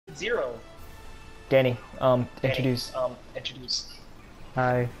Zero. Danny, introduce. Introduce.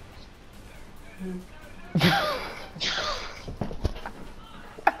 Hi.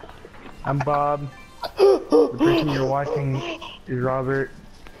 I'm Bob. The person you're watching is Robert.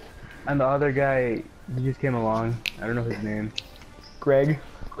 And the other guy, he just came along. I don't know his name. Greg.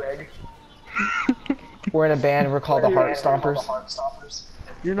 We're in a band, we're called the Heart Stompers.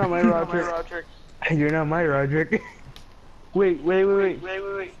 You're not my Roderick. You're not my Roderick. Wait.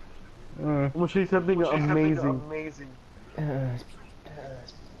 I'm gonna show you something amazing.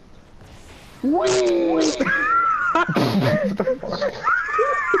 Wait!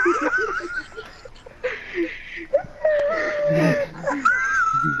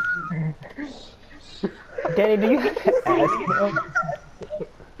 Danny, do you have to ask him?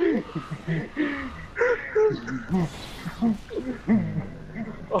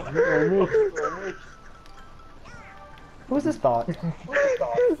 Who's this thought?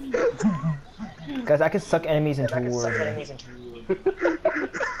 Guys, I can suck enemies into war.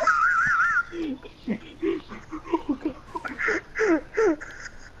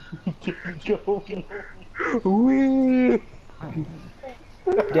 Wee!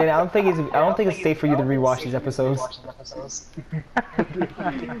 Danny, I don't think it's safe for you to rewatch these episodes.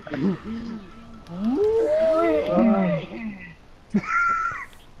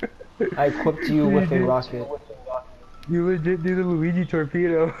 I equipped you with a rocket. You legit do the Luigi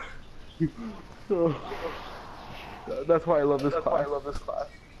torpedo. That's why I love this class.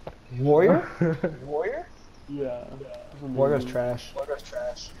 Warrior? Yeah. Warrior's trash.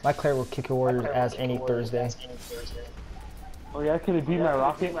 My Claire will kick your Warrior's ass any Thursday. Oh yeah, can it be my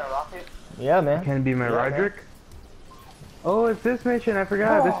rocket? Yeah, man. Can it be my Roderick? Oh, it's this mission. I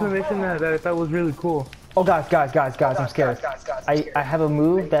forgot. This is the mission that I thought was really cool. Oh, guys, I'm scared. I have a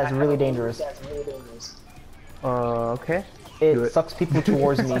move that's really dangerous. Okay. It sucks people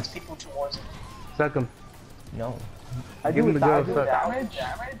towards me. Suck him. No. I give him the go suck.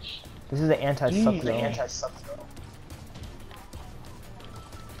 Damage? This is the anti-suck zone.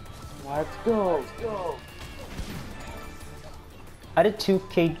 Let's go. I did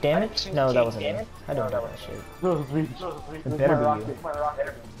 2k damage? No, that wasn't me. I don't know that shit. It better be you.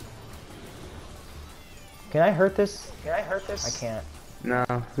 Can I hurt this? I can't. No,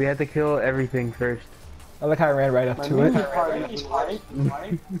 we had to kill everything first. I like how I ran right up to it.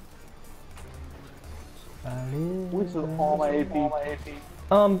 Which is all my AP.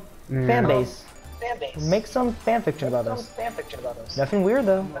 Fan base. Make some fan fiction about us. Nothing weird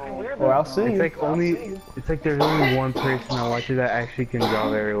though. Or I'll sue you. It's like there's only one person I watch that actually can draw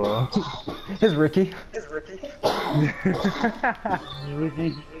very well. It's Ricky.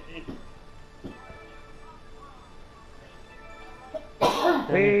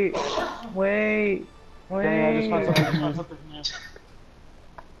 Wait. I just found something.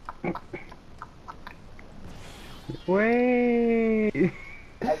 Wait.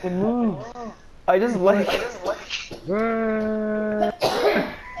 I can move. I just like.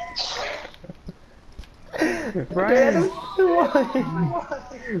 Brian.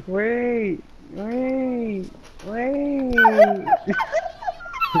 Wait.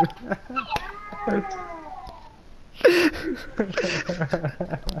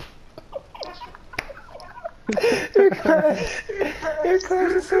 Your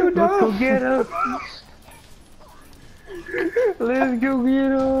class is so dumb. Let's go get him. Let's go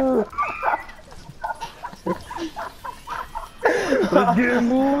get him. Let's get him,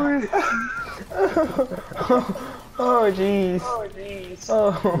 boys. Oh jeez.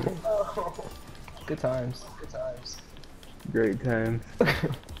 Oh. Good times. Great times.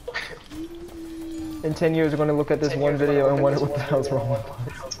 In 10 years, we're going to look at this one video and wonder what the hell's wrong with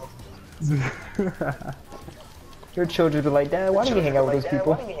us. Your children will be like, Dad, why do you hang out with those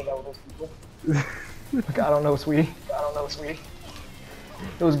people? Like, I don't know, sweetie.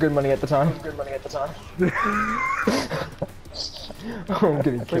 It was good money at the time. Oh, I'm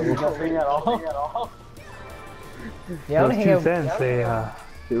getting killed. Yeah, I don't hang out. 2 cents, they're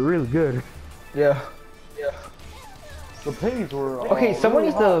really good. Yeah. The pennies were. Okay, someone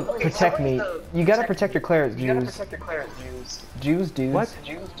needs to protect me. You gotta protect your Claire, Jews. Jews, dudes.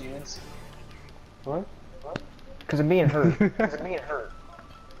 What? What? Because I'm being hurt.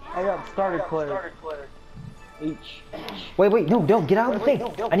 I got started Claire. H. Wait, no, get out of the thing.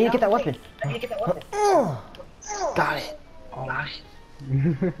 I need to get that weapon. Got it.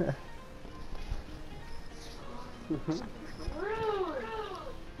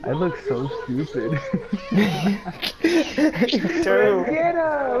 I look so stupid. True. Get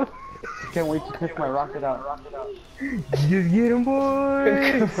him! Can't wait to pick my rocket out. Just get him,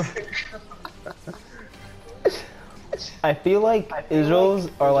 boys! I feel like Israel's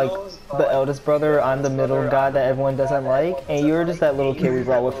are like the eldest brother. I'm the middle guy that everyone doesn't like, and you're just that little kid we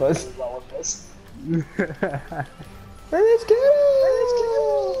brought with us. Let's go!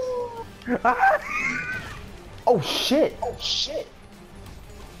 Oh shit! Oh shit!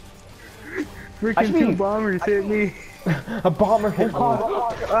 Freaking two bombers hit me. A bomber hit me.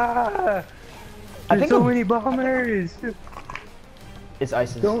 Ah! I There's think so many bombers. It's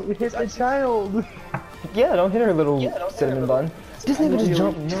ISIS. Don't hit the child. Yeah, don't hit her little cinnamon bun. This nigga just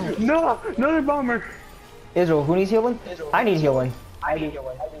jumped. No. No, another bomber. Israel, who needs healing? I need healing.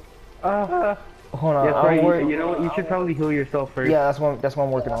 Uh, Hold on, yeah, I'll sorry, work. you know what? You should probably heal yourself first. Yeah, that's what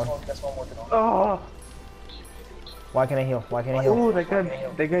I'm working on. Oh, Why can't I heal? Why can't I heal? oh,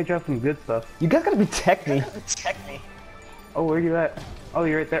 that guy dropped some good stuff. You guys gotta protect me. Oh, where you at? Oh,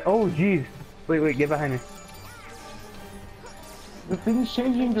 you're right there. Oh, jeez. Wait, get behind me. The thing's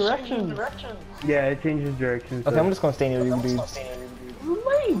changing directions. Yeah, it changes directions. Okay, I'm just gonna stay near you dudes.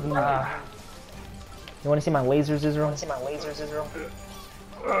 Ah. You wanna see my lasers, Israel?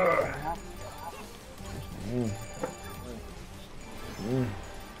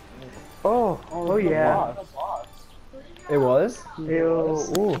 Oh yeah. It was? Ew.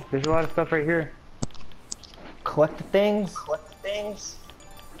 Ooh, there's a lot of stuff right here. Collect the things.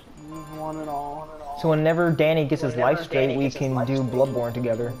 One and all. So whenever Danny gets his life straight, we can do Bloodborne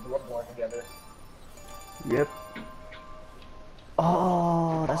together. Yep.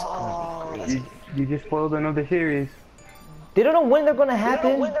 Oh, that's gonna be crazy. You just spoiled another series. They don't know when they're gonna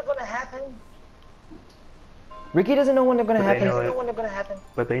happen. Ricky doesn't know when they're gonna But they happen. know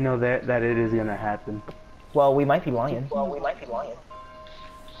But they know that it is gonna happen. Well, we might be lying.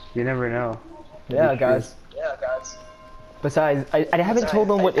 You never know. Yeah, guys. Besides, I haven't told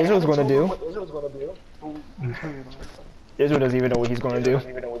them what Israel's gonna do. Israel doesn't even know what he's gonna do.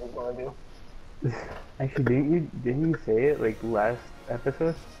 Actually, didn't you say it like last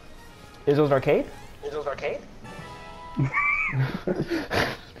episode? Israel's arcade?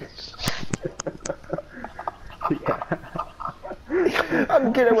 Yeah.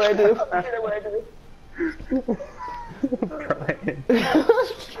 I'm good at what I do. Brian.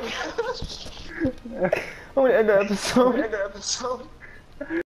 I'm gonna end the episode.